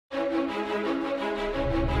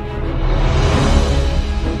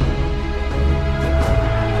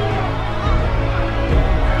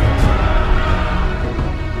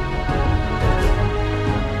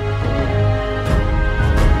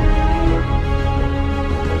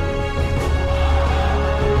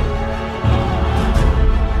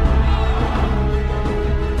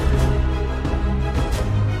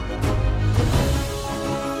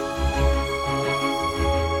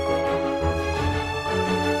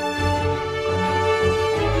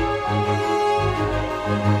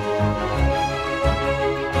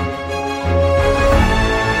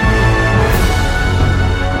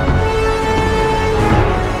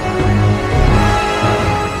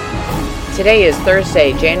Today is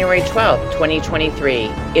Thursday, January 12th, 2023.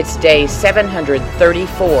 It's day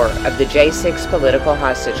 734 of the J6 political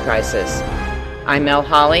hostage crisis. I'm Mel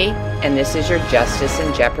Hawley, and this is your Justice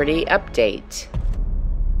in Jeopardy update.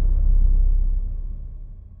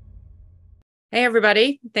 Hey,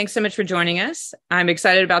 everybody. Thanks so much for joining us. I'm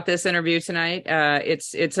excited about this interview tonight.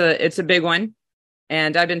 It's a big one.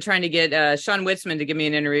 And I've been trying to get Shawn Witzemann to give me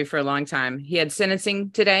an interview for a long time. He had sentencing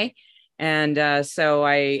today. And so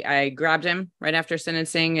I grabbed him right after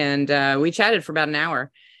sentencing, and we chatted for about an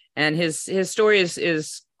hour. And his story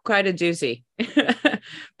is quite a doozy.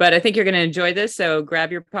 But I think you're going to enjoy this. So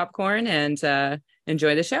grab your popcorn and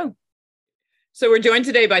enjoy the show. So we're joined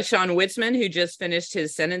today by Shawn Witzemann, who just finished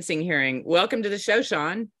his sentencing hearing. Welcome to the show,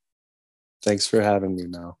 Shawn. Thanks for having me,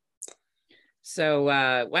 Mel. So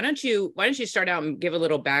why don't you start out and give a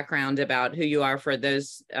little background about who you are for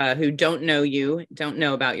those who don't know you, don't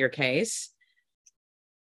know about your case?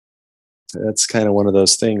 That's kind of one of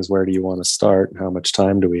those things. Where do you want to start? How much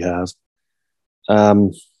time do we have?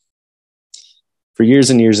 For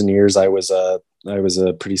years and years and years, I was a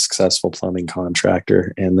pretty successful plumbing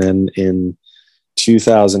contractor, and then in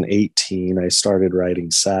 2018, I started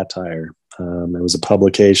writing satire. It was a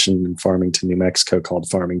publication in Farmington, New Mexico called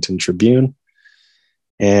Farmington Tribune.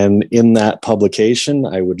 And in that publication,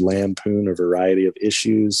 I would lampoon a variety of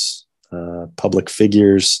issues, public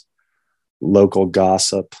figures, local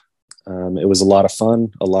gossip. It was a lot of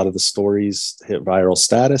fun. A lot of the stories hit viral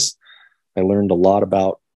status. I learned a lot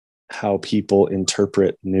about how people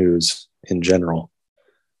interpret news in general,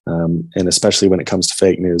 and especially when it comes to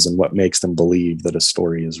fake news and what makes them believe that a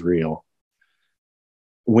story is real.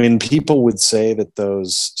 When people would say that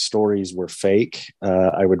those stories were fake,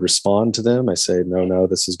 I would respond to them. I say, no,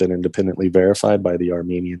 this has been independently verified by the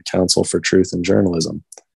Armenian Council for Truth in Journalism.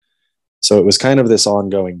 So it was kind of this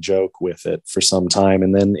ongoing joke with it for some time.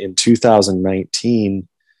 And then in 2019,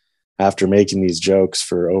 after making these jokes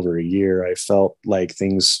for over a year, I felt like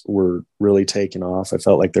things were really taking off. I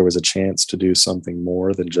felt like there was a chance to do something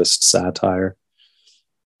more than just satire.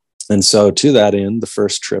 And so to that end, the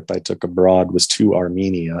first trip I took abroad was to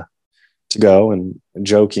Armenia to go, and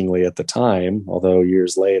jokingly at the time, although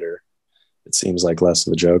years later, it seems like less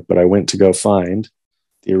of a joke, but I went to go find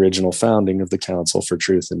the original founding of the Council for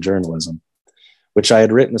Truth in Journalism, which I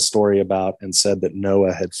had written a story about and said that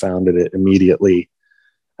Noah had founded it immediately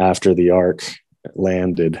after the ark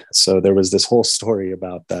landed. So there was this whole story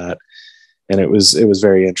about that. And it was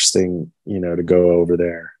very interesting, to go over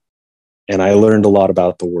there. And I learned a lot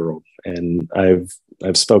about the world, and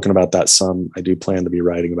I've spoken about that some. I do plan to be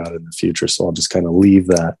writing about it in the future, so I'll just kind of leave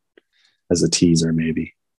that as a teaser,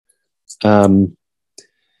 maybe. The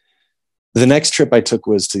next trip I took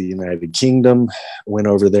was to the United Kingdom. Went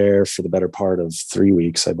over there for the better part of 3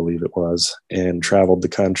 weeks, I believe it was, and traveled the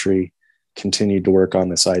country. Continued to work on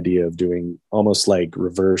this idea of doing almost like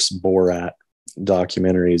reverse Borat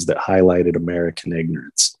documentaries that highlighted American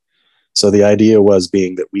ignorance. So the idea was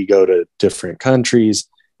being that we go to different countries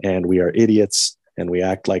and we are idiots and we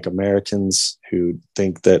act like Americans who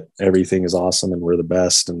think that everything is awesome and we're the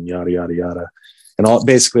best and yada, yada, yada. And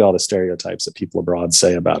basically all the stereotypes that people abroad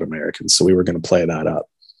say about Americans. So we were going to play that up.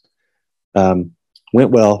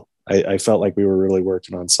 Went well. I felt like we were really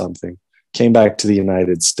working on something. Came back to the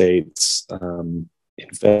United States in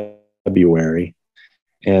February.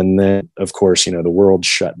 And then, of course, the world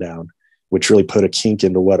shut down, which really put a kink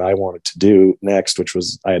into what I wanted to do next, which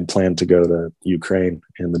was I had planned to go to Ukraine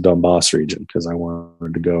in the Donbass region because I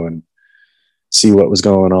wanted to go and see what was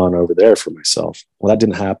going on over there for myself. Well, that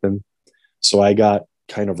didn't happen. So I got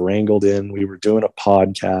kind of wrangled in. We were doing a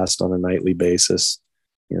podcast on a nightly basis,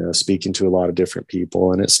 speaking to a lot of different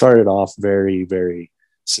people. And it started off very, very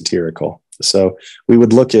satirical. So we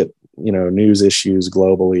would look at, news issues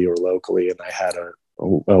globally or locally. And I had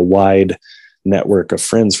a wide network of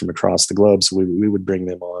friends from across the globe. So we would bring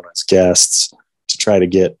them on as guests to try to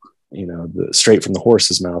get, straight from the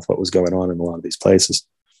horse's mouth what was going on in a lot of these places.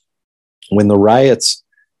 When the riots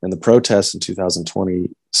and the protests in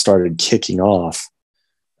 2020 started kicking off,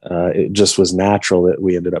 it just was natural that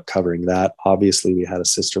we ended up covering that. Obviously, we had a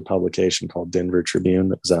sister publication called Denver Tribune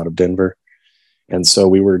that was out of Denver. And so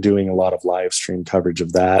we were doing a lot of live stream coverage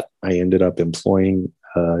of that. I ended up employing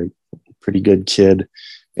a pretty good kid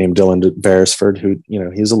named Dylan Beresford, who,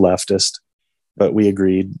 he's a leftist, but we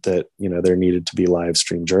agreed that, there needed to be live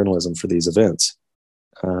stream journalism for these events.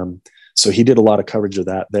 So he did a lot of coverage of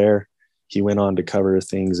that there. He went on to cover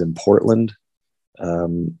things in Portland.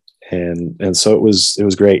 And so it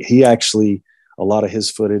was great. He actually, a lot of his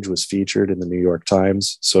footage was featured in the New York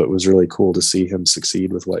Times. So it was really cool to see him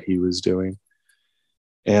succeed with what he was doing.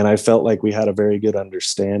 And I felt like we had a very good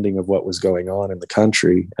understanding of what was going on in the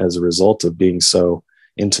country as a result of being so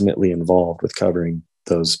intimately involved with covering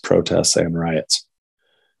those protests and riots.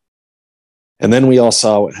 And then we all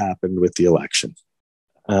saw what happened with the election.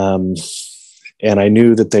 And I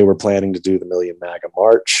knew that they were planning to do the Million MAGA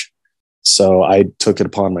March. So I took it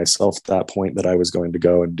upon myself at that point that I was going to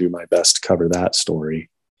go and do my best to cover that story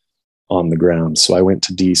on the ground. So I went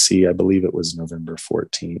to DC, I believe it was November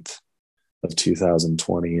 14th of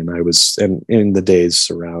 2020. And I was in the days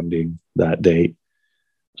surrounding that date.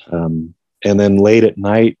 And then late at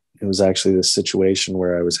night, it was actually this situation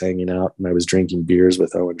where I was hanging out and I was drinking beers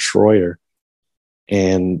with Owen Schroyer,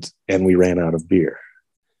 and we ran out of beer.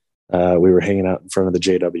 We were hanging out in front of the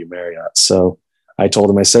JW Marriott. So I told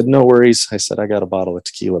him, I said, no worries. I said, I got a bottle of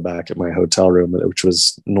tequila back at my hotel room, which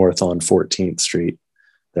was north on 14th Street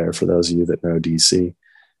there, for those of you that know DC.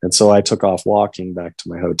 And so I took off walking back to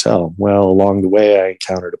my hotel. Well, along the way, I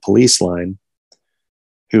encountered a police line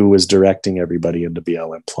who was directing everybody into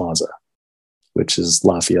BLM Plaza, which is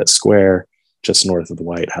Lafayette Square, just north of the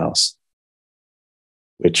White House,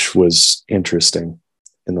 which was interesting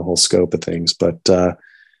in the whole scope of things. But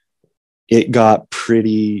it got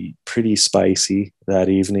pretty spicy that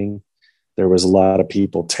evening. There was a lot of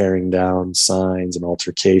people tearing down signs and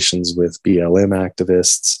altercations with BLM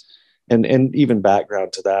activists. And even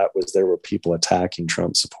background to that was there were people attacking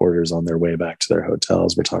Trump supporters on their way back to their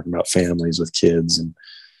hotels. We're talking about families with kids. And,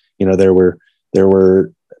 there were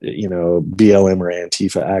BLM or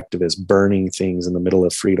Antifa activists burning things in the middle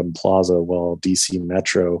of Freedom Plaza while DC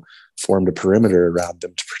Metro formed a perimeter around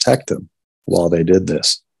them to protect them while they did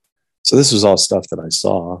this. So this was all stuff that I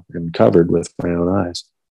saw and covered with my own eyes.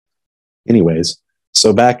 Anyways,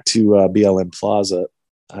 so back to BLM Plaza,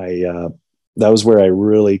 that was where I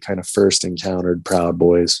really kind of first encountered Proud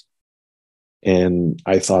Boys. And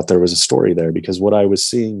I thought there was a story there, because what I was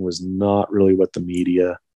seeing was not really what the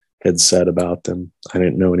media had said about them. I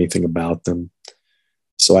didn't know anything about them.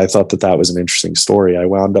 So I thought that was an interesting story. I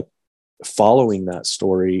wound up following that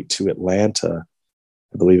story to Atlanta.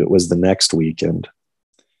 I believe it was the next weekend.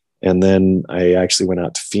 And then I actually went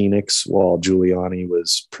out to Phoenix while Giuliani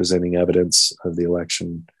was presenting evidence of the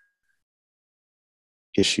election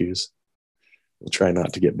issues. We'll try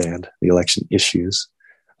not to get banned. The election issues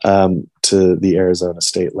to the Arizona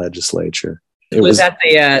State Legislature. Was that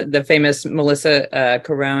the famous Melissa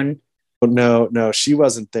Carone? No, she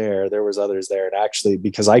wasn't there. There was others there. And actually,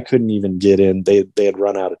 because I couldn't even get in, they had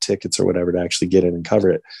run out of tickets or whatever to actually get in and cover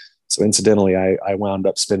it. So incidentally, I wound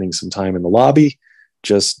up spending some time in the lobby,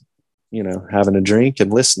 just, having a drink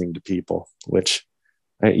and listening to people, which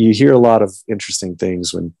you hear a lot of interesting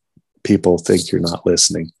things when people think you're not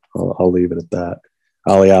listening. I'll leave it at that.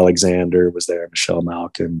 Ali Alexander was there, Michelle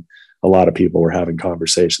Malkin. A lot of people were having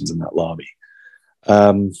conversations in that lobby.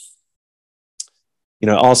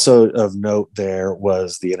 Also of note there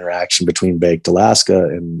was the interaction between Baked Alaska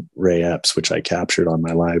and Ray Epps, which I captured on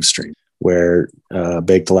my live stream, where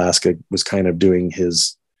Baked Alaska was kind of doing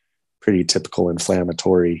his pretty typical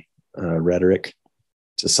inflammatory rhetoric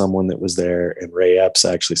to someone that was there. And Ray Epps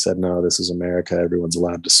actually said, no, this is America. Everyone's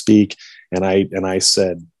allowed to speak. And I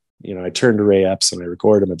said, I turned to Ray Epps and I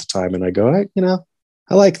recorded him at the time. And I go, I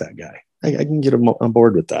like that guy. I can get him on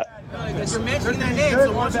board with that. You're mentioning their names,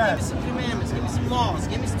 so why don't you give me some commandments, give me some laws,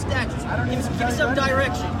 give me some statutes, give me some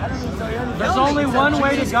direction. There's only one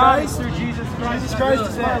way to God, is through Jesus Christ. Jesus Christ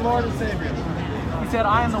is our Lord and Savior. He said,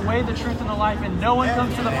 I am the way, the truth, and the life, and no one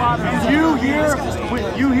comes to the Father. And you here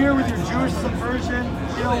with your Jewish subversion,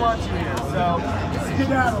 you don't want you here. So,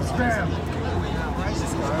 skedaddle, scram.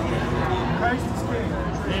 Christ is King.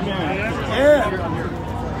 Amen. Yeah.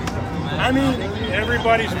 I mean,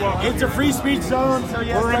 everybody's welcome. It's a free speech zone, so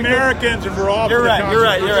yes, we're Americans and we're all. You're right. I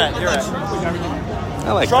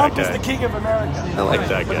like Trump that guy. is the king of America. I like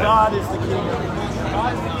that guy. God is the king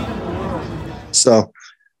of the world. So,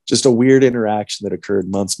 just a weird interaction that occurred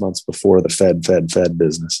months before the Fed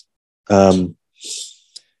business. Covered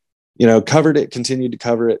it, continued to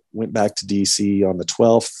cover it, went back to DC on the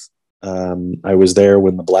 12th. I was there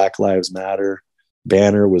when the Black Lives Matter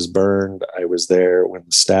banner was burned. I was there when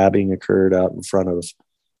the stabbing occurred out in front of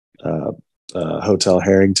Hotel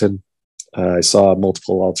Harrington. I saw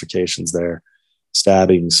multiple altercations there,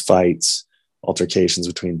 stabbings, fights, altercations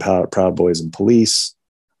between Proud Boys and police.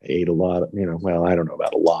 I ate a lot, I don't know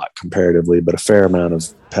about a lot comparatively, but a fair amount of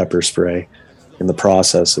pepper spray in the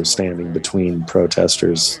process of standing between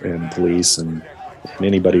protesters and police, and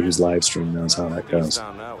anybody who's live stream knows how that goes.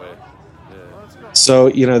 So,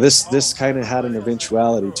 this kind of had an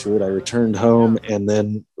eventuality to it. I returned home, and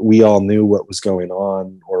then we all knew what was going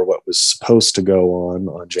on, or what was supposed to go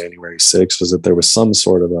on January 6th was that there was some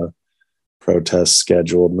sort of a protest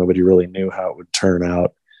scheduled. Nobody really knew how it would turn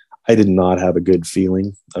out. I did not have a good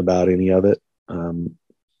feeling about any of it. And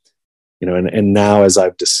now, as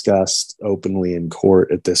I've discussed openly in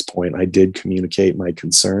court at this point, I did communicate my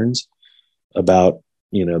concerns about,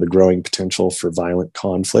 the growing potential for violent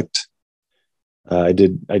conflict. I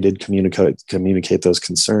did communicate those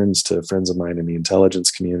concerns to friends of mine in the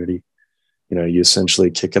intelligence community. You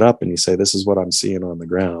essentially kick it up and you say, this is what I'm seeing on the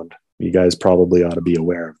ground. You guys probably ought to be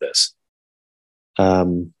aware of this.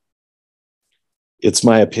 It's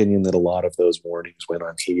my opinion that a lot of those warnings went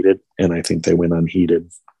unheeded, and I think they went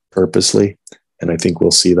unheeded purposely. And I think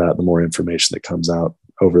we'll see that the more information that comes out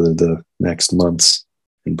over the next months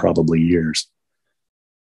and probably years.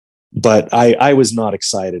 But I was not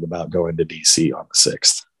excited about going to DC on the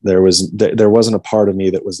 6th. There wasn't a part of me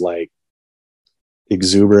that was like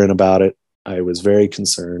exuberant about it. I was very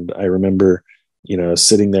concerned. I remember,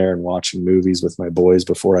 sitting there and watching movies with my boys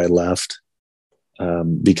before I left,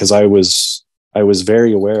 because I was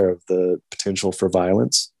very aware of the potential for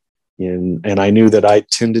violence, and I knew that I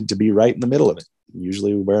tended to be right in the middle of it.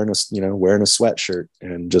 Usually wearing a sweatshirt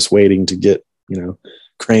and just waiting to get,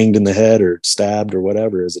 cranged in the head or stabbed or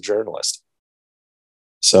whatever as a journalist.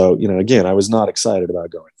 So, again, I was not excited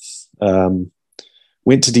about going.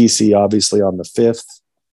 Went to DC, obviously, on the 5th.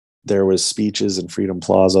 There was speeches in Freedom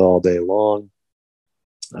Plaza all day long.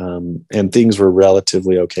 And things were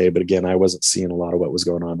relatively okay. But again, I wasn't seeing a lot of what was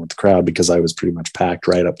going on with the crowd because I was pretty much packed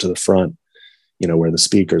right up to the front, where the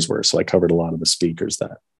speakers were. So I covered a lot of the speakers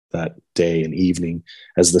that day and evening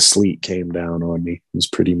as the sleet came down on me. It was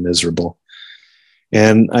pretty miserable.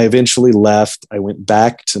 And I eventually left. I went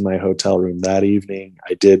back to my hotel room that evening.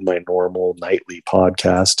 I did my normal nightly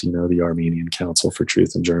podcast, the Armenian Council for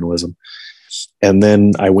Truth and Journalism. And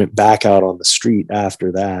then I went back out on the street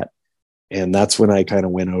after that. And that's when I kind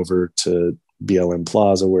of went over to BLM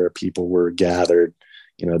Plaza where people were gathered,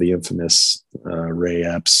 the infamous Ray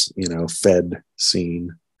Epps, Fed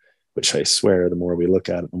scene, which I swear the more we look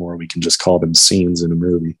at it, the more we can just call them scenes in a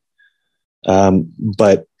movie.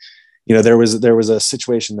 But there was a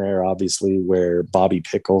situation there, obviously, where Bobby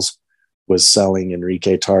Pickles was selling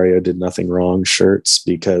Enrique Tarrio Did Nothing Wrong shirts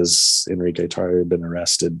because Enrique Tarrio had been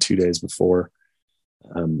arrested 2 days before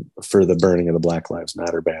for the burning of the Black Lives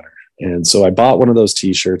Matter banner. And so I bought one of those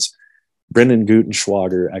T-shirts. Brendan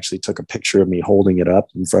Gutenschwager actually took a picture of me holding it up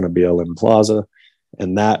in front of BLM Plaza.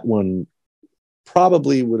 And that one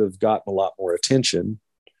probably would have gotten a lot more attention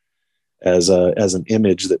as an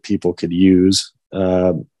image that people could use.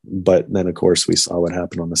 But then, of course, we saw what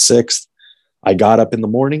happened on the 6th. I got up in the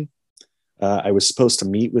morning. I was supposed to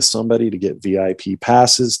meet with somebody to get VIP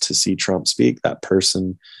passes to see Trump speak. That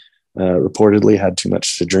person reportedly had too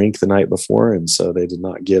much to drink the night before, and so they did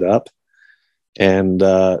not get up. And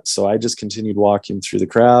so I just continued walking through the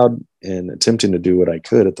crowd and attempting to do what I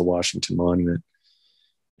could at the Washington Monument.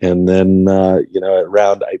 And then,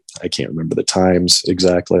 around, I can't remember the times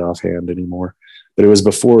exactly offhand anymore, but it was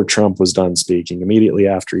before Trump was done speaking, immediately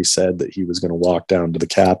after he said that he was going to walk down to the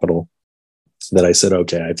Capitol, that I said,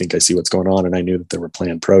 okay, I think I see what's going on. And I knew that there were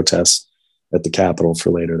planned protests at the Capitol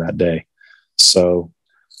for later that day. So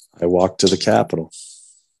I walked to the Capitol.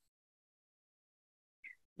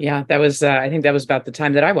 Yeah, that was, I think that was about the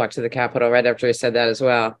time that I walked to the Capitol, right after he said that as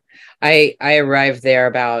well. I arrived there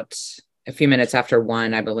about a few minutes after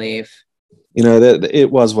 1, I believe.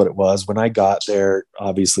 It was what it was. When I got there,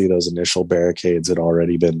 obviously those initial barricades had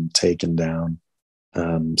already been taken down.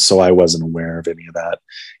 So I wasn't aware of any of that.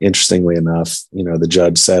 Interestingly enough, the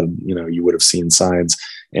judge said, you would have seen signs.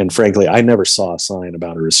 And frankly, I never saw a sign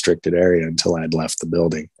about a restricted area until I had left the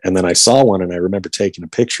building. And then I saw one and I remember taking a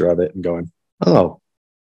picture of it and going, oh,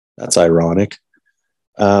 that's ironic.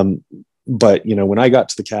 But, when I got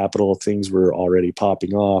to the Capitol, things were already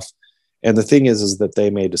popping off. And the thing is that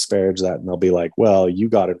they may disparage that and they'll be like, well, you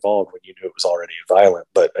got involved when you knew it was already violent.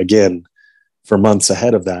 But again, for months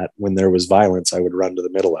ahead of that, when there was violence, I would run to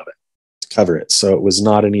the middle of it to cover it. So it was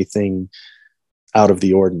not anything out of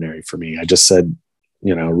the ordinary for me. I just said,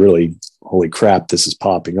 really, holy crap, this is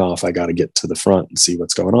popping off. I got to get to the front and see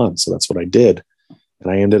what's going on. So that's what I did.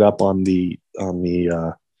 And I ended up on the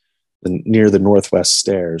near the Northwest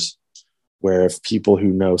Stairs, where if people who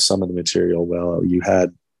know some of the material well, you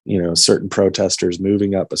had, certain protesters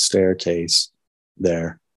moving up a staircase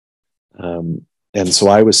there. And so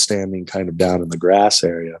I was standing kind of down in the grass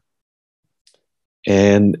area.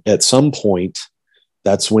 And at some point,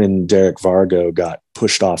 that's when Derek Vargo got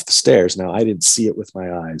pushed off the stairs. Now, I didn't see it with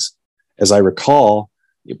my eyes. As I recall,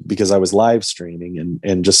 because I was live streaming,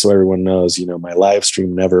 and just so everyone knows, my live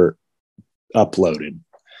stream never uploaded.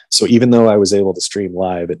 So even though I was able to stream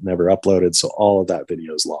live, it never uploaded. So all of that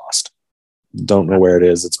video is lost. Don't know where it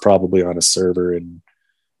is. It's probably on a server in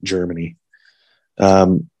Germany.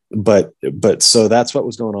 But so that's what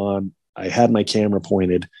was going on. I had my camera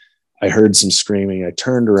pointed. I heard some screaming. I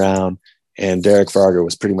turned around, and Derek Fargo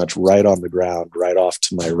was pretty much right on the ground, right off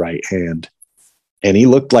to my right hand. And he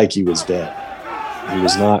looked like he was dead. He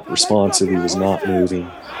was not responsive. He was not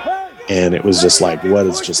moving. And it was just like, what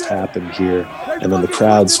has just happened here? And then the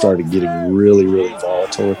crowd started getting really, really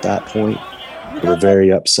volatile at that point. They were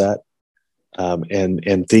very upset.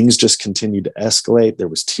 And things just continued to escalate. There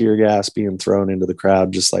was tear gas being thrown into the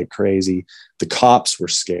crowd just like crazy. The cops were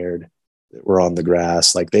scared that were on the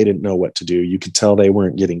grass. Like, they didn't know what to do. You could tell they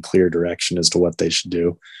weren't getting clear direction as to what they should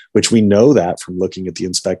do, which we know that from looking at the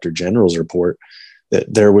Inspector General's report,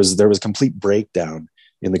 that there was complete breakdown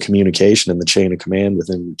in the communication and the chain of command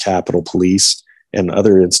within Capitol Police and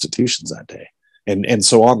other institutions that day. And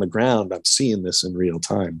so on the ground, I'm seeing this in real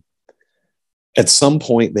time. At some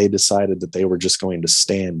point, they decided that they were just going to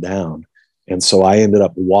stand down. And so I ended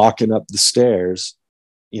up walking up the stairs,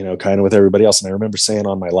 kind of with everybody else. And I remember saying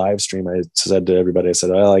on my live stream, I said to everybody, I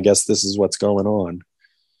said, well, I guess this is what's going on,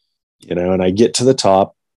 and I get to the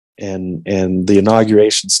top, and the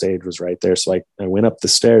inauguration stage was right there. So I went up the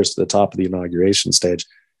stairs to the top of the inauguration stage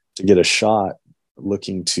to get a shot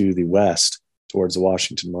looking to the west towards the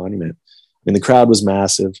Washington Monument. I mean, the crowd was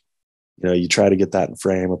massive. You try to get that in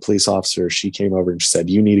frame. A police officer, she came over and she said,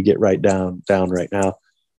 you need to get right down right now.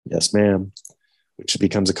 Yes, ma'am. Which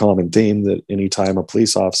becomes a common theme, that anytime a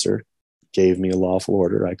police officer gave me a lawful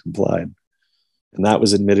order, I complied. And that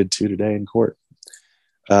was admitted to today in court.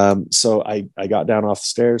 So I got down off the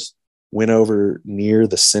stairs, went over near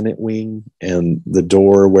the Senate wing and the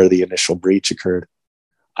door where the initial breach occurred.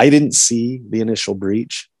 I didn't see the initial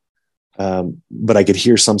breach, but I could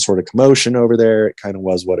hear some sort of commotion over there. It kind of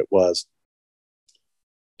was what it was.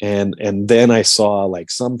 And then I saw like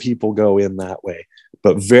some people go in that way,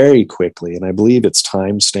 but very quickly. And I believe it's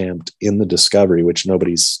time-stamped in the discovery, which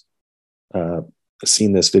nobody's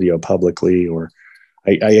seen this video publicly, or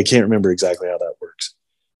I can't remember exactly how that works.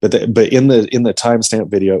 But in the timestamp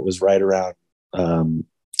video, it was right around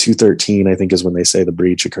 2:13, I think, is when they say the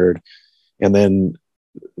breach occurred. And then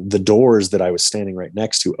the doors that I was standing right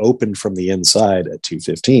next to opened from the inside at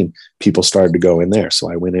 2:15. People started to go in there.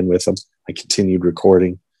 So I went in with them. I continued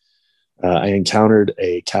recording. I encountered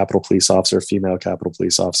a Capitol Police officer, a female Capitol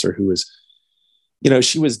Police officer, who was,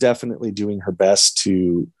 she was definitely doing her best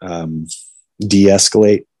to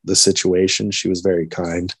de-escalate the situation. She was very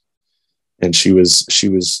kind. And she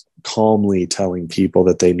was calmly telling people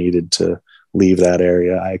that they needed to leave that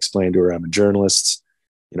area. I explained to her, I'm a journalist.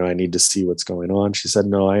 I need to see what's going on. She said,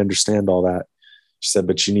 no, I understand all that. She said,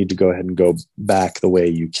 but you need to go ahead and go back the way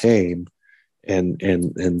you came, and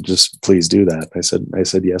just please do that. I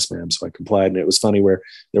said, yes, ma'am. So I complied. And it was funny where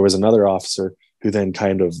there was another officer who then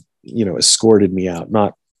kind of, escorted me out,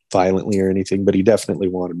 not violently or anything, but he definitely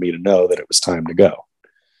wanted me to know that it was time to go.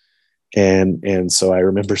 And so I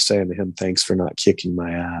remember saying to him, thanks for not kicking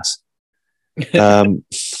my ass.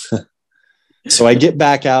 So I get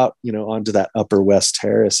back out, onto that Upper West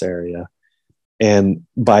Terrace area. And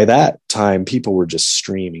by that time, people were just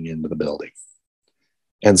streaming into the building.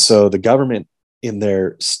 And so the government in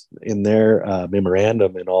their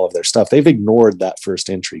memorandum and all of their stuff, they've ignored that first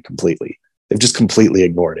entry completely. They've just completely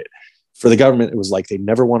ignored it. For the government, it was like they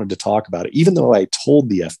never wanted to talk about it, even though I told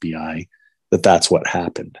the FBI that that's what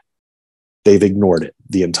happened. They've ignored it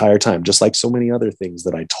the entire time, just like so many other things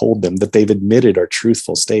that I told them that they've admitted are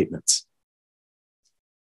truthful statements.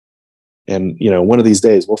 And, one of these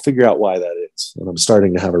days we'll figure out why that is. And I'm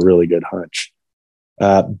starting to have a really good hunch.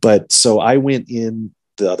 But so I went in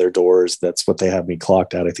the other doors. That's what they have me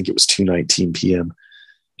clocked at. I think it was 2:19 p.m.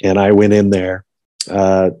 And I went in there,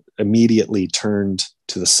 immediately turned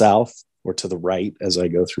to the south or to the right as I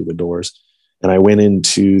go through the doors. And I went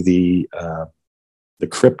into the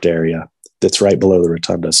crypt area that's right below the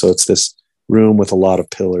rotunda. So it's this room with a lot of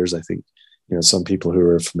pillars. I think, some people who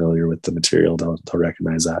are familiar with the material, they'll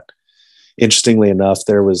recognize that. Interestingly enough,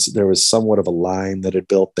 there was somewhat of a line that had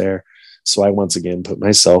built there. So I once again put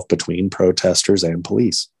myself between protesters and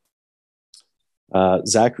police.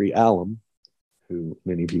 Zachary Allum, who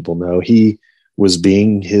many people know, he was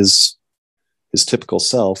being his typical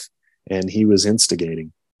self, and he was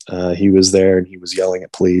instigating. He was there and he was yelling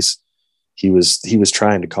at police. He was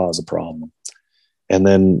trying to cause a problem. And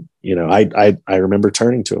then, I remember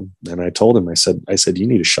turning to him and I told him, I said, you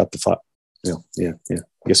need to shut the fuck. Yeah.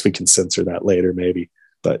 I guess we can censor that later, maybe,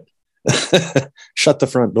 but shut the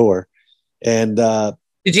front door. And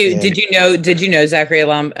did you know Zachary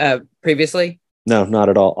Allum previously? No, not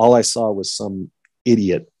at all. All I saw was some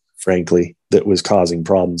idiot, frankly, that was causing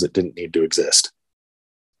problems that didn't need to exist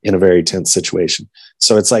in a very tense situation.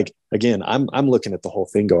 So it's like, again, I'm looking at the whole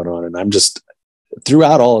thing going on, and I'm just,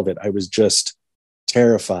 throughout all of it, I was just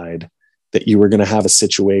terrified that you were going to have a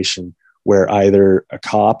situation where either a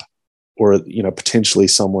cop or, potentially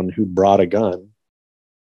someone who brought a gun,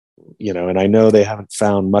 and I know they haven't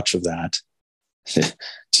found much of that to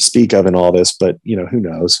speak of in all this, but who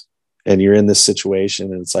knows? And you're in this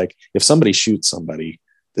situation, and it's like, if somebody shoots somebody,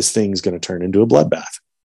 this thing's going to turn into a bloodbath.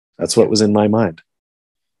 That's what was in my mind.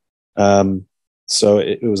 So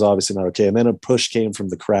it was obviously not okay. And then a push came from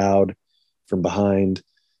the crowd from behind.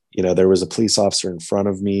 There was a police officer in front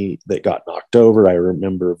of me that got knocked over. I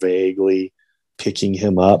remember vaguely picking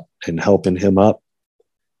him up and helping him up,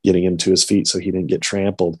 getting him to his feet so he didn't get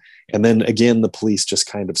trampled. And then again, the police just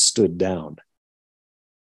kind of stood down.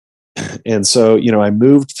 And so, I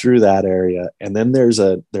moved through that area, and then there's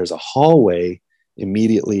a hallway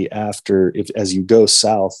immediately after, as you go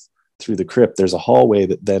south through the crypt, there's a hallway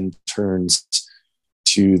that then turns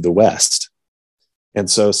to the west. And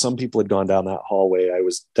so some people had gone down that hallway. I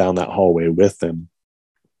was down that hallway with them.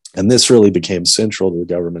 And this really became central to the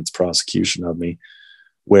government's prosecution of me,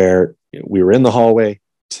 where we were in the hallway,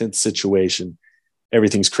 tense situation.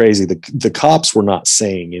 Everything's crazy. The cops were not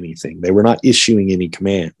saying anything. They were not issuing any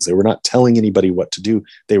commands. They were not telling anybody what to do.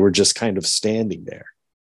 They were just kind of standing there,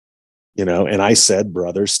 and I said,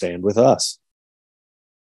 brother, stand with us.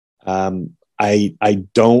 I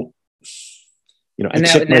don't, and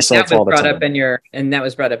I kick myself all the time. That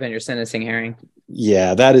was brought up in your sentencing hearing.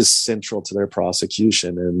 Yeah, that is central to their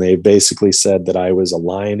prosecution. And they basically said that I was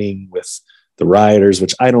aligning with the rioters,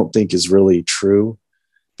 which I don't think is really true.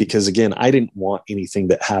 Because again, I didn't want anything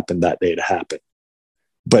that happened that day to happen.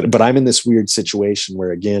 But I'm in this weird situation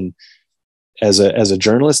where, again, as a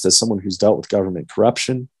journalist, as someone who's dealt with government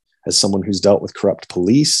corruption, as someone who's dealt with corrupt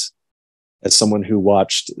police, as someone who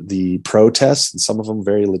watched the protests, and some of them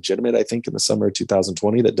very legitimate, I think, in the summer of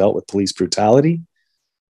 2020 that dealt with police brutality,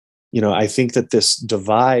 I think that this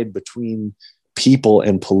divide between people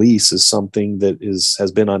and police is something that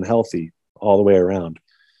has been unhealthy all the way around.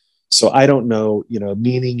 So I don't know,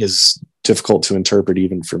 meaning is difficult to interpret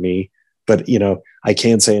even for me, but, I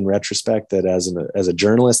can say in retrospect that as a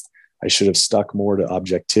journalist, I should have stuck more to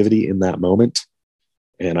objectivity in that moment.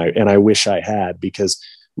 And I wish I had, because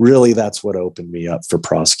really that's what opened me up for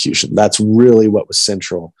prosecution. That's really what was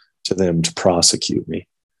central to them to prosecute me.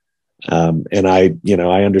 And I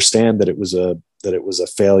understand that it was a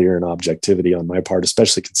failure in objectivity on my part,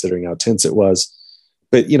 especially considering how tense it was.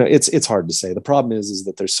 But, it's hard to say. The problem is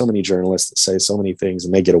that there's so many journalists that say so many things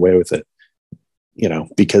and they get away with it,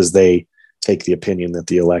 because they take the opinion that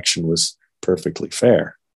the election was perfectly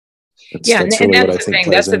fair. That's the thing.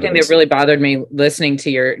 That's the thing that really bothered me listening to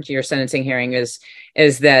your sentencing hearing is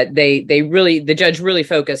that the judge really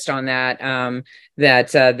focused on that,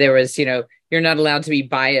 that there was, you're not allowed to be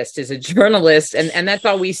biased as a journalist. And that's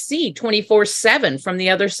all we see 24/7 from the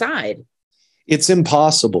other side. It's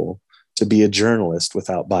impossible to be a journalist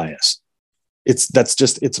without bias. It's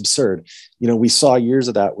absurd. We saw years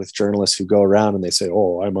of that with journalists who go around and they say,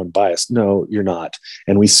 oh, I'm unbiased. No, you're not.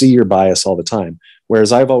 And we see your bias all the time.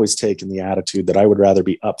 Whereas I've always taken the attitude that I would rather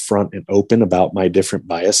be upfront and open about my different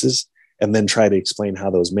biases and then try to explain how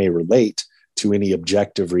those may relate to any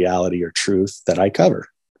objective reality or truth that I cover.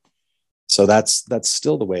 So that's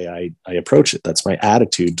still the way I approach it. That's my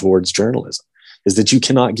attitude towards journalism, is that you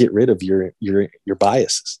cannot get rid of your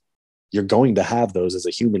biases. You're going to have those as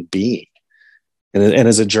a human being. And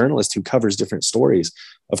as a journalist who covers different stories,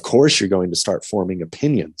 of course, you're going to start forming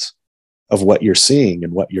opinions of what you're seeing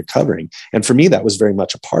and what you're covering. And for me, that was very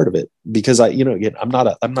much a part of it, because again, I'm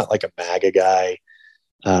not like a MAGA guy.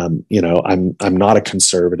 I'm not a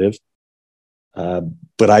conservative,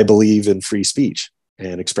 but I believe in free speech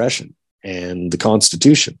and expression and the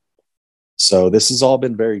Constitution. So this has all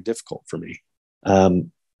been very difficult for me,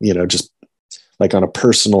 just like on a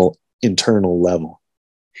personal, internal level.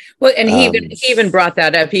 Well, and he even brought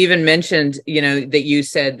that up. He even mentioned, that you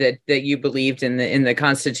said that you believed in the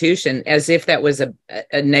Constitution, as if that was a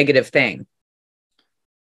negative thing.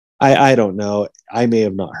 I don't know. I may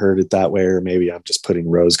have not heard it that way, or maybe I'm just putting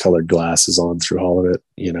rose-colored glasses on through all of it.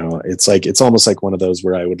 It's almost like one of those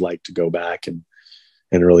where I would like to go back and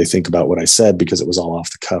really think about what I said, because it was all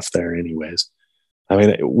off the cuff there anyways. I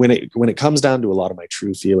mean, when it comes down to a lot of my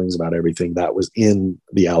true feelings about everything, that was in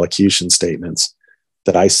the allocution statements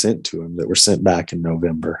that I sent to him, that were sent back in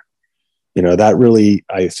November. That really,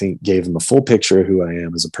 I think, gave him a full picture of who I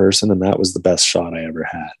am as a person. And that was the best shot I ever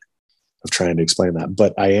had of trying to explain that.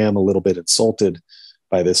 But I am a little bit insulted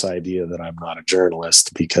by this idea that I'm not a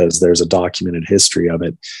journalist because there's a documented history of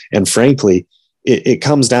it. And frankly, it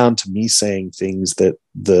comes down to me saying things that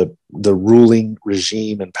the ruling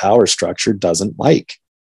regime and power structure doesn't like.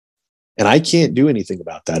 And I can't do anything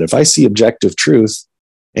about that. If I see objective truth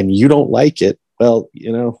and you don't like it, well,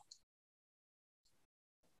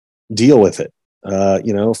 deal with it.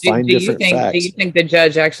 Find different facts. Do you think the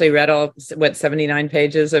judge actually read all 79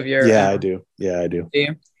 pages of your? Yeah, I do. Yeah, I do. Do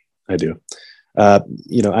you? I do.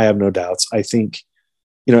 I have no doubts. I think,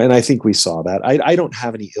 and I think we saw that. I don't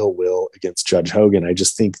have any ill will against Judge Hogan. I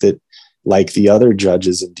just think that, like the other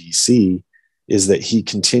judges in DC, is that he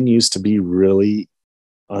continues to be really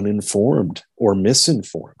uninformed or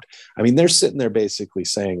misinformed. I mean, they're sitting there basically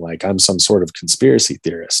saying, like, I'm some sort of conspiracy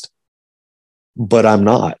theorist, but I'm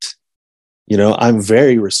not. I'm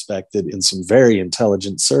very respected in some very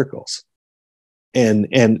intelligent circles. And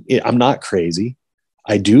I'm not crazy.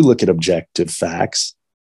 I do look at objective facts.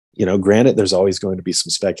 Granted, there's always going to be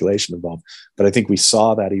some speculation involved, but I think we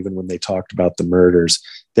saw that even when they talked about the murders,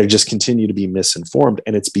 they just continue to be misinformed.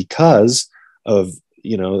 And it's because of,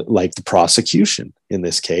 like the prosecution in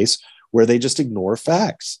this case, where they just ignore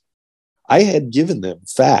facts. I had given them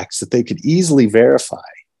facts that they could easily verify,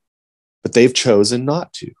 but they've chosen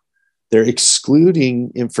not to. They're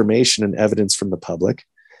excluding information and evidence from the public.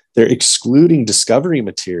 They're excluding discovery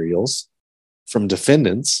materials from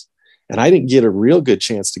defendants. And I didn't get a real good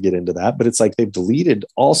chance to get into that, but it's like they've deleted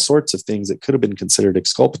all sorts of things that could have been considered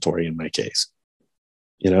exculpatory in my case.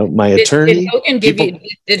 My attorney.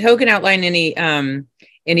 Did Hogan outline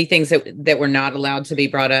any things that were not allowed to be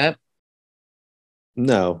brought up?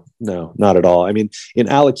 No, not at all. I mean, in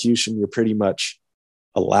allocution, you're pretty much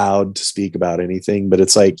allowed to speak about anything, but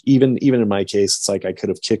it's like, even in my case, it's like I could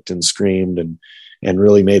have kicked and screamed and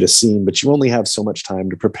really made a scene, but you only have so much time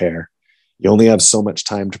to prepare. You only have so much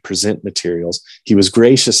time to present materials. He was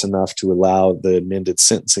gracious enough to allow the amended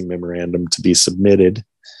sentencing memorandum to be submitted.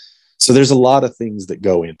 So there's a lot of things that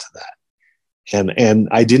go into that. And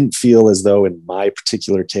I didn't feel as though in my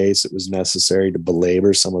particular case, it was necessary to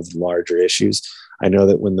belabor some of the larger issues. I know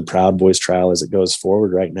that when the Proud Boys trial, as it goes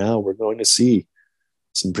forward right now, we're going to see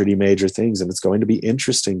some pretty major things. And it's going to be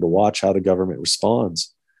interesting to watch how the government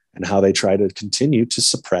responds and how they try to continue to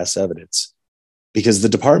suppress evidence. Because the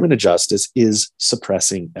Department of Justice is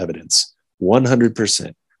suppressing evidence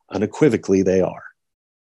 100%. Unequivocally, they are.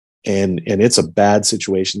 And it's a bad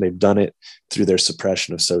situation. They've done it through their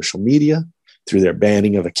suppression of social media, through their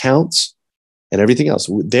banning of accounts, and everything else.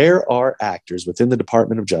 There are actors within the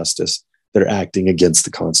Department of Justice that are acting against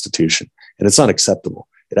the Constitution, and it's unacceptable.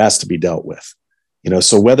 It has to be dealt with.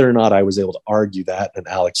 So whether or not I was able to argue that in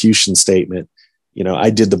an allocution statement,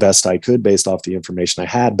 I did the best I could based off the information I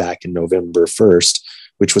had back in November 1st,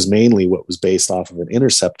 which was mainly what was based off of an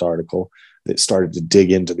Intercept article that started to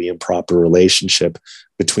dig into the improper relationship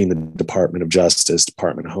between the Department of Justice,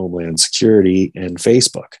 Department of Homeland Security, and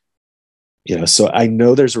Facebook. So I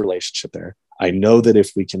know there's a relationship there. I know that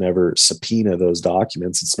if we can ever subpoena those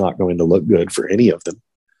documents, it's not going to look good for any of them,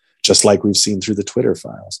 just like we've seen through the Twitter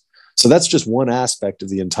files. So that's just one aspect of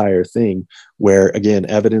the entire thing where, again,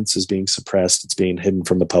 evidence is being suppressed. It's being hidden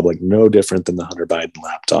from the public, no different than the Hunter Biden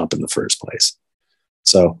laptop in the first place.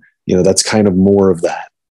 So, that's kind of more of that.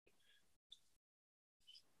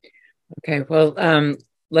 Okay. Well,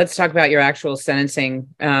 let's talk about your actual sentencing.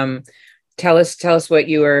 Tell us what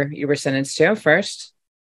you were sentenced to first.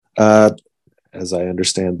 As I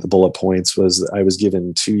understand, the bullet points was I was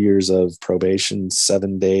given 2 years of probation,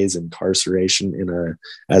 7 days incarceration in a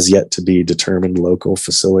as yet to be determined local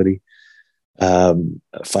facility, a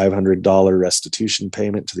 $500 restitution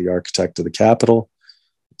payment to the architect of the Capitol,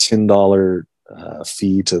 $10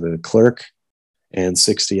 fee to the clerk, and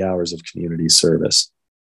 60 hours of community service.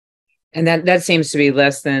 And that seems to be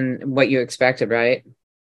less than what you expected, right?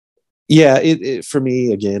 Yeah, it for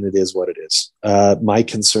me, again, it is what it is. My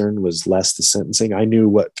concern was less the sentencing. I knew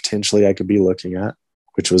what potentially I could be looking at,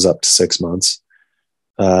 which was up to 6 months.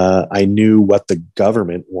 I knew what the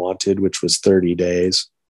government wanted, which was 30 days.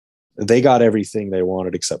 They got everything they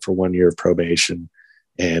wanted except for 1 year of probation.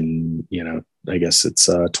 And, I guess it's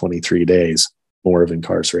 23 days more of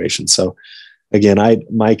incarceration. So again,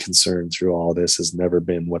 my concern through all this has never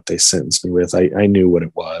been what they sentenced me with. I knew what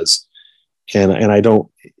it was. And I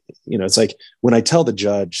don't, it's like when I tell the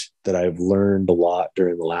judge that I've learned a lot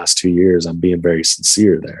during the last 2 years, I'm being very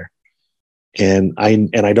sincere there. And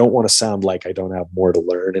I don't want to sound like I don't have more to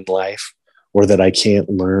learn in life or that I can't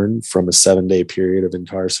learn from a 7-day period of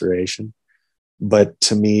incarceration. But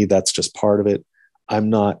to me, that's just part of it. I'm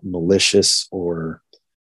not malicious or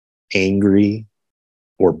angry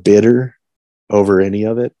or bitter over any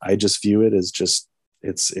of it. I just view it as just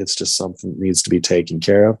It's just something that needs to be taken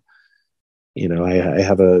care of. I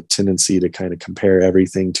have a tendency to kind of compare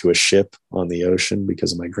everything to a ship on the ocean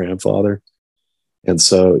because of my grandfather. And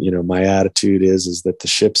so, my attitude is that the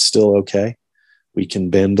ship's still okay. We can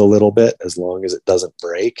bend a little bit as long as it doesn't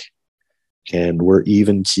break, and we're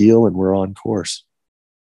even keel and we're on course.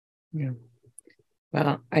 Yeah.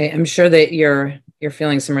 Well, I'm sure that you're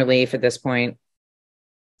feeling some relief at this point.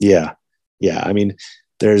 Yeah. I mean,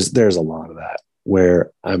 there's a lot of that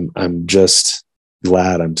where I'm just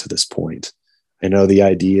glad I'm to this point. I know the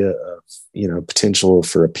idea of, potential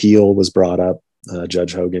for appeal was brought up.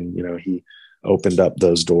 Judge Hogan, he opened up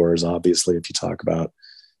those doors. Obviously, if you talk about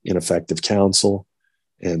ineffective counsel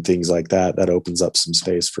and things like that, that opens up some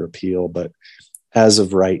space for appeal. But as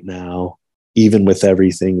of right now, even with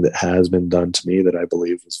everything that has been done to me that I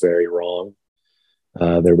believe was very wrong,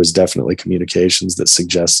 there was definitely communications that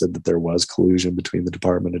suggested that there was collusion between the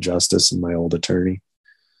Department of Justice and my old attorney.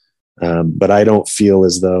 But I don't feel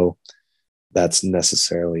as though that's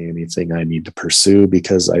necessarily anything I need to pursue,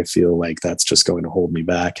 because I feel like that's just going to hold me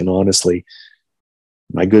back. And honestly,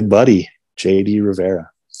 my good buddy, JD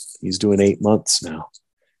Rivera, he's doing 8 months now.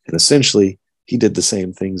 And essentially, he did the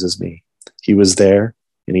same things as me. He was there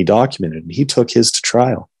and he documented, and he took his to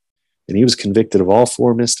trial, and he was convicted of all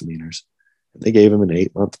 4 misdemeanors. And they gave him an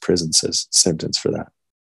 8-month prison sentence for that.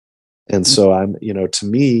 And so to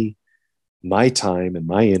me, my time and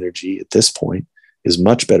my energy at this point is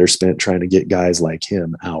much better spent trying to get guys like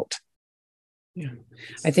him out. Yeah,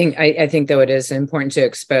 I think though it is important to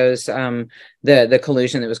expose the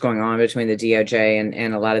collusion that was going on between the DOJ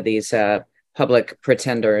and a lot of these public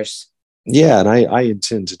pretenders. Yeah, and I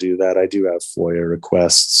intend to do that. I do have FOIA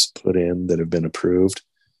requests put in that have been approved.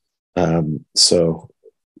 So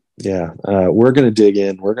yeah, we're going to dig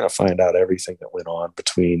in. We're going to find out everything that went on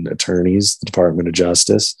between attorneys, the Department of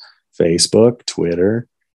Justice, Facebook, Twitter,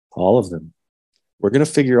 all of them. We're going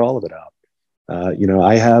to figure all of it out.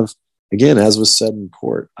 I have, again, as was said in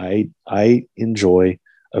court, I enjoy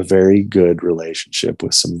a very good relationship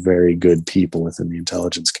with some very good people within the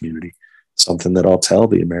intelligence community. Something that I'll tell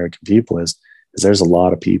the American people is there's a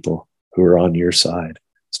lot of people who are on your side,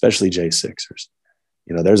 especially J6ers.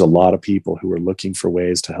 There's a lot of people who are looking for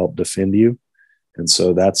ways to help defend you. And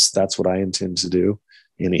so that's what I intend to do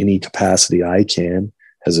in any capacity I can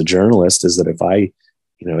as a journalist, is that if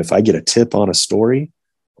I get a tip on a story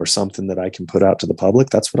or something that I can put out to the public,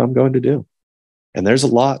 that's what I'm going to do. And there's a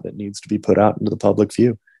lot that needs to be put out into the public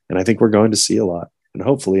view. And I think we're going to see a lot, and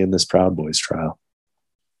hopefully in this Proud Boys trial.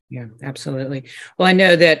 Yeah, absolutely. Well, I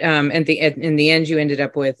know that in the end, you ended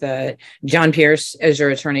up with John Pierce as your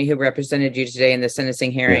attorney, who represented you today in the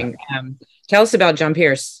sentencing hearing. Yeah. Tell us about John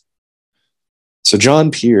Pierce. So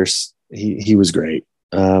John Pierce, he was great.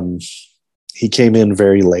 He came in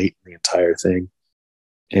very late in the entire thing,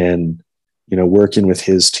 and working with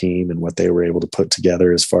his team and what they were able to put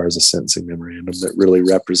together as far as a sentencing memorandum that really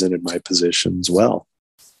represented my positions well.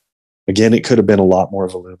 Again, it could have been a lot more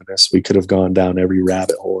voluminous. We could have gone down every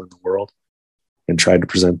rabbit hole in the world and tried to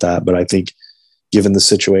present that. But I think given the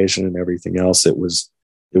situation and everything else, it was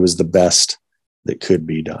the best that could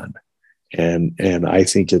be done. And I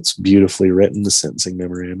think it's beautifully written, the sentencing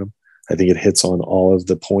memorandum. I think it hits on all of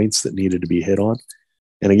the points that needed to be hit on.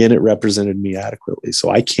 And again, it represented me adequately. So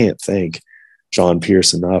I can't thank John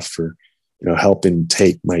Pierce enough for, helping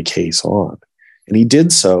take my case on. And he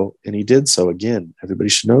did so. Again, everybody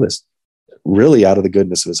should know this, really out of the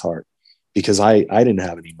goodness of his heart, because I didn't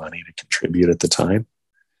have any money to contribute at the time.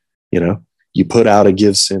 You put out a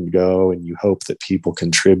give, send, go, and you hope that people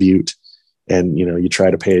contribute, and, you try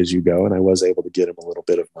to pay as you go. And I was able to get him a little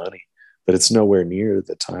bit of money, but it's nowhere near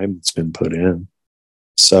the time that's been put in.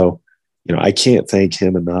 So, I can't thank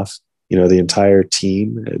him enough. The entire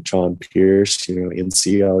team at John Pierce,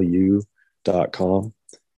 nclu.com,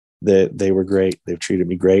 that they were great. They've treated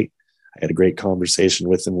me great. I had a great conversation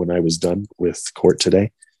with them when I was done with court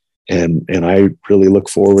today. And I really look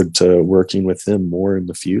forward to working with them more in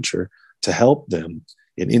the future to help them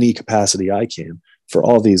in any capacity I can for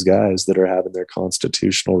all these guys that are having their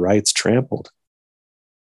constitutional rights trampled.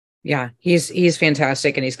 Yeah, he's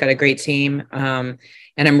fantastic, and he's got a great team.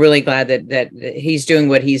 And I'm really glad that he's doing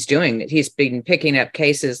what he's doing. That he's been picking up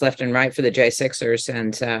cases left and right for the J6ers,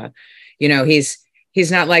 and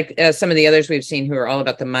he's not like some of the others we've seen who are all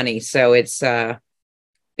about the money. So it's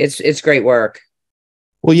great work.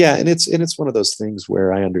 Well, yeah, and it's one of those things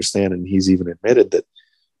where I understand, and he's even admitted that,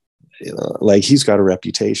 like, he's got a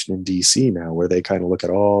reputation in DC now where they kind of look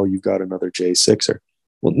at, oh, you've got another J6er.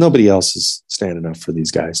 Well, nobody else is standing up for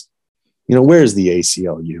these guys. Where's the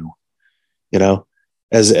ACLU?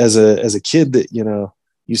 As a kid that,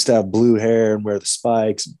 you used to have blue hair and wear the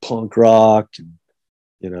spikes and punk rock and,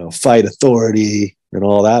 fight authority and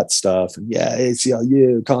all that stuff. And yeah,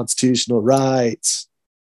 ACLU, constitutional rights.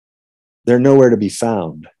 They're nowhere to be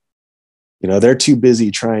found. They're too busy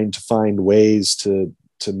trying to find ways to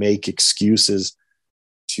make excuses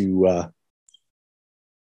to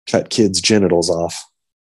cut kids' genitals off.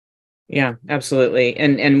 Yeah, absolutely.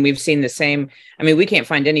 And we've seen the same. I mean, we can't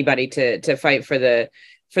find anybody to fight for the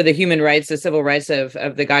human rights, the civil rights of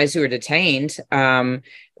the guys who are detained.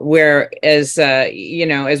 Whereas,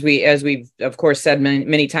 as we've of course said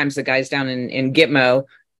many times, the guys down in Gitmo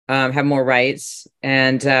have more rights,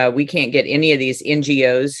 and we can't get any of these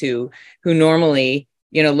NGOs who normally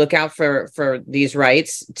look out for these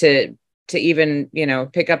rights to even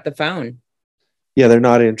pick up the phone. Yeah, they're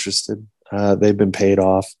not interested. They've been paid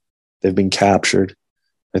off. They've been captured.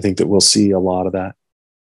 I think that we'll see a lot of that.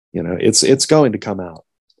 It's going to come out.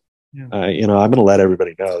 Yeah. I'm going to let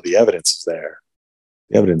everybody know the evidence is there.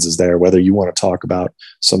 The evidence is there. Whether you want to talk about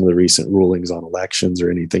some of the recent rulings on elections or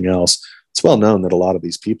anything else, it's well known that a lot of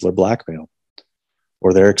these people are blackmailed,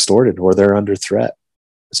 or they're extorted, or they're under threat.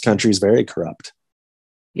 This country is very corrupt.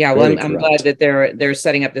 Yeah, well, I'm glad that they're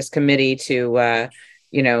setting up this committee to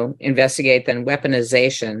investigate the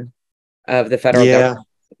weaponization of the federal government.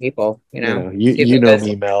 People, you know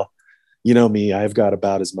me, Mel. You know me. I've got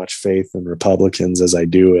about as much faith in Republicans as I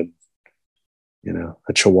do in,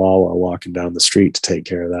 a Chihuahua walking down the street to take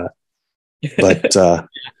care of that. But,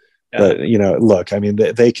 yeah. Look, I mean,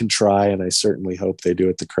 they can try, and I certainly hope they do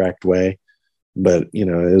it the correct way. But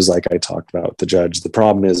it was like I talked about with the judge. The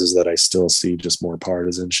problem is that I still see just more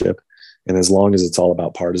partisanship, and as long as it's all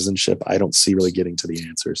about partisanship, I don't see really getting to the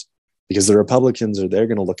answers, because the Republicans they're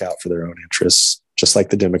going to look out for their own interests, just like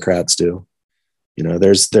the Democrats do.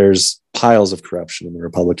 There's piles of corruption in the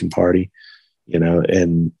Republican Party,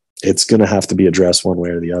 and it's going to have to be addressed one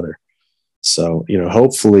way or the other. So,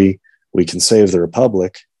 hopefully we can save the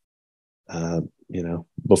Republic,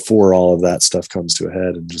 before all of that stuff comes to a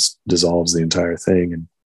head and just dissolves the entire thing,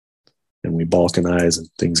 and we balkanize and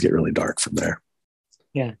things get really dark from there.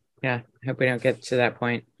 Yeah. I hope we don't get to that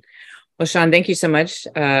point. Well, Shawn, thank you so much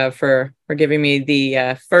for giving me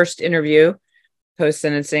the first interview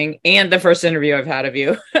post-sentencing, and the first interview I've had of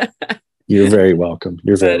you. You're very welcome.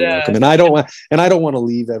 You're very welcome. And I don't want to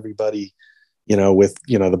leave everybody, with,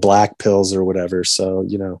 the black pills or whatever. So,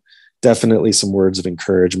 definitely some words of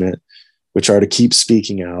encouragement, which are to keep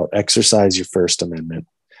speaking out, exercise your First Amendment.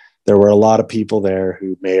 There were a lot of people there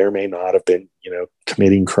who may or may not have been,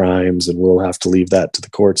 committing crimes, and we'll have to leave that to the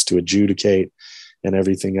courts to adjudicate and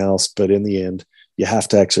everything else. But in the end, you have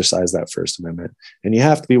to exercise that First Amendment, and you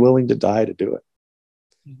have to be willing to die to do it.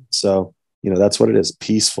 So, that's what it is.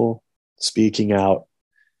 Peaceful, speaking out,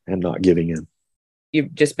 and not giving in.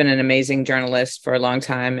 You've just been an amazing journalist for a long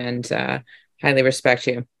time, and highly respect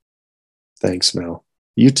you. Thanks, Mel.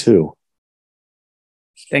 You too.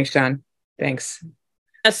 Thanks, Shawn. Thanks.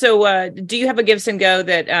 So do you have a Give and Go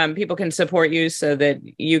that people can support you so that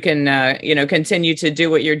you can, continue to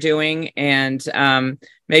do what you're doing, and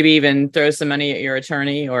maybe even throw some money at your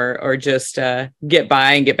attorney, or just get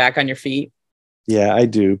by and get back on your feet? Yeah, I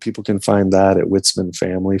do. People can find that at Witzemann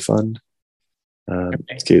Family Fund.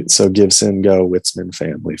 Okay. So Give and Go Witzemann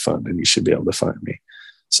Family Fund, and you should be able to find me.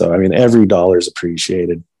 So, I mean, every dollar is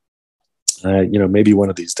appreciated. Maybe one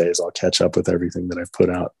of these days I'll catch up with everything that I've put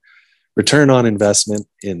out. Return on investment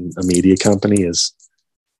in a media company is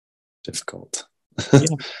difficult,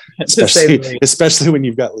 especially when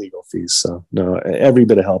you've got legal fees. So no, every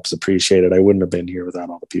bit of help is appreciated. I wouldn't have been here without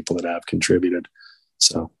all the people that have contributed.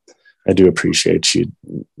 So I do appreciate you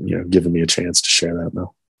giving me a chance to share that,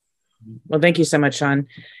 Mel. Well, thank you so much, Shawn.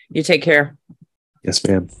 You take care. Yes,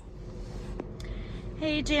 ma'am.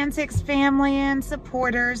 Hey, Jan 6 family and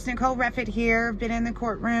supporters. Nicole Reffett here. Been in the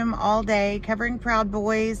courtroom all day covering Proud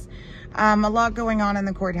Boys. A lot going on in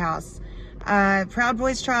the courthouse. Proud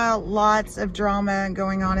Boys trial, lots of drama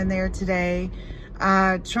going on in there today.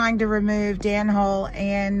 Trying to remove Dan Hull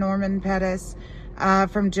and Norman Pettis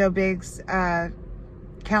from Joe Bigg's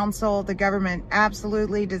counsel. The government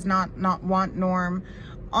absolutely does not want Norm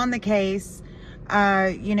on the case.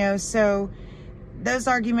 So those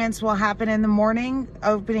arguments will happen in the morning.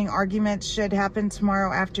 Opening arguments should happen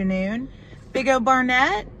tomorrow afternoon. Big O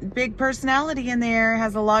Barnett, big personality in there,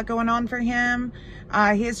 has a lot going on for him.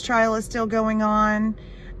 His trial is still going on.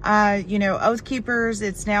 Oath Keepers,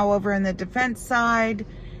 it's now over in the defense side.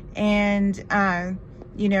 And,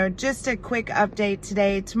 just a quick update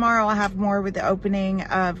today. Tomorrow I'll have more with the opening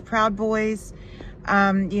of Proud Boys.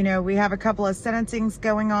 We have a couple of sentencings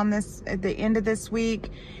going on at the end of this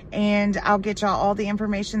week, and I'll get y'all all the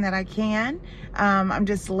information that I can. I'm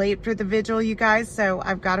just late for the vigil, you guys, so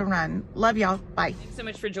I've got to run. Love y'all. Bye. Thanks so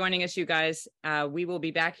much for joining us, you guys. We will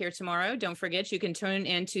be back here tomorrow. Don't forget, you can tune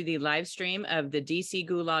into the live stream of the DC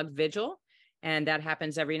Gulag Vigil, and that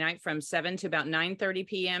happens every night from 7 to about 9:30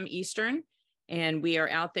 p.m. Eastern. And we are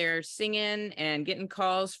out there singing and getting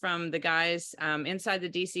calls from the guys inside the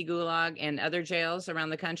DC Gulag and other jails around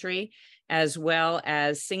the country, as well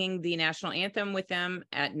as singing the national anthem with them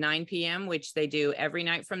at 9 p.m., which they do every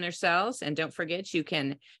night from their cells. And don't forget, you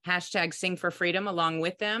can hashtag Sing for Freedom along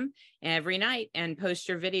with them every night and post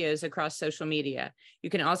your videos across social media. You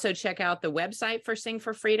can also check out the website for Sing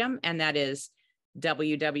for Freedom, and that is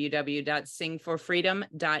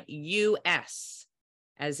www.singforfreedom.us.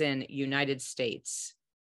 as in United States.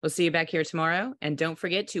 We'll see you back here tomorrow. And don't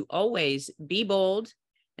forget to always be bold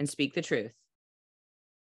and speak the truth.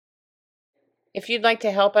 If you'd like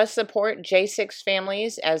to help us support J6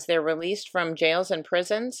 families as they're released from jails and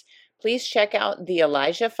prisons, please check out the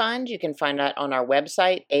Elijah Fund. You can find that on our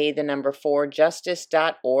website,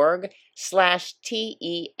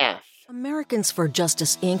 a4justice.org/TEF. Americans for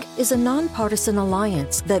Justice, Inc. is a nonpartisan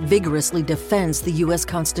alliance that vigorously defends the U.S.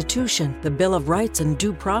 Constitution, the Bill of Rights, and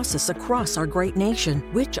due process across our great nation,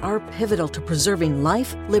 which are pivotal to preserving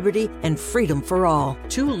life, liberty, and freedom for all.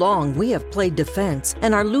 Too long we have played defense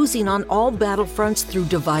and are losing on all battlefronts through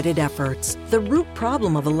divided efforts. The root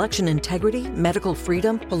problem of election integrity, medical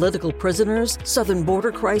freedom, political prisoners, southern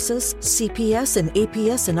border crisis, CPS and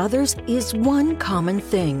APS and others is one common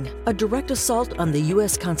thing: a direct assault on the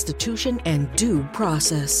U.S. Constitution and due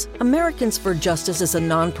process. Americans for Justice is a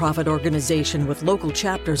nonprofit organization with local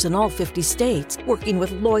chapters in all 50 states, working with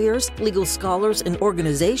lawyers, legal scholars, and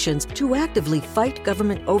organizations to actively fight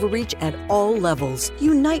government overreach at all levels.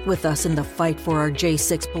 Unite with us in the fight for our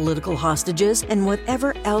J6 political hostages and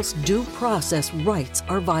whatever else due process rights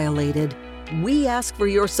are violated. We ask for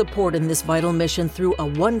your support in this vital mission through a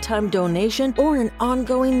one-time donation or an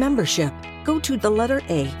ongoing membership. Go to the letter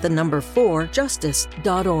A, the number 4,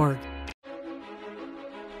 justice.org.